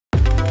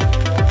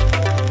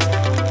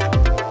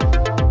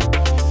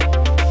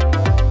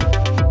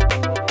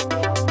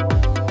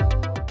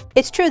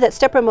It's true that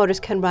stepper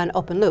motors can run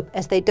open loop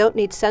as they don't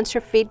need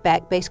sensor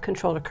feedback-based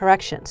controller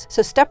corrections.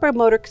 So stepper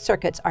motor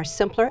circuits are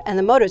simpler and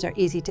the motors are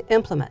easy to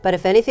implement. But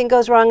if anything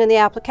goes wrong in the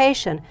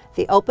application,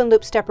 the open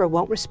loop stepper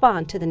won't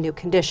respond to the new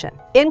condition.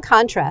 In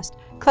contrast,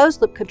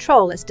 closed loop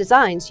control as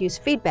designs use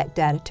feedback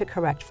data to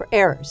correct for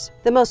errors.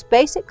 The most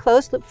basic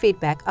closed loop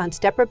feedback on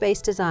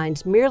stepper-based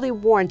designs merely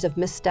warns of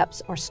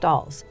missteps or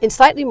stalls. In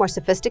slightly more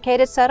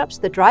sophisticated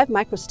setups, the drive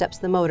microsteps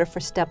the motor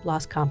for step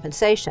loss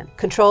compensation.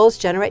 Controls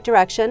generate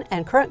direction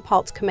and current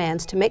pulse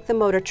commands to make the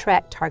motor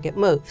track target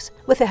moves.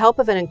 With the help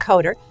of an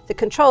encoder, the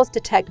controls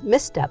detect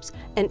missteps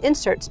and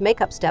inserts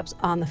makeup steps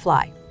on the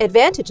fly.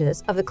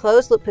 Advantages of the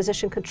closed-loop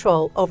position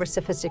control over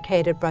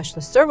sophisticated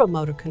brushless servo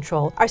motor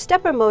control are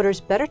stepper motors'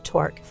 better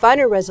torque,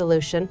 finer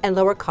resolution, and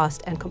lower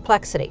cost and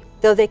complexity.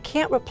 Though they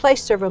can't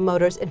replace servo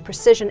motors in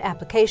precision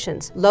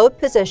applications, load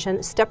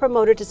position stepper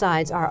motor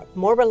designs are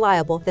more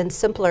reliable than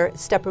simpler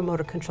stepper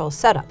motor control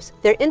setups.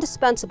 They're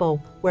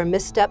indispensable where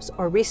missteps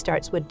or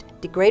restarts would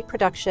degrade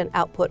production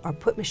output or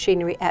put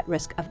machinery at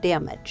risk of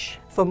damage.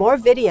 For more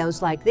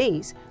videos like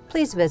these,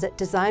 please visit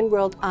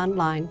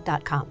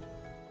designworldonline.com.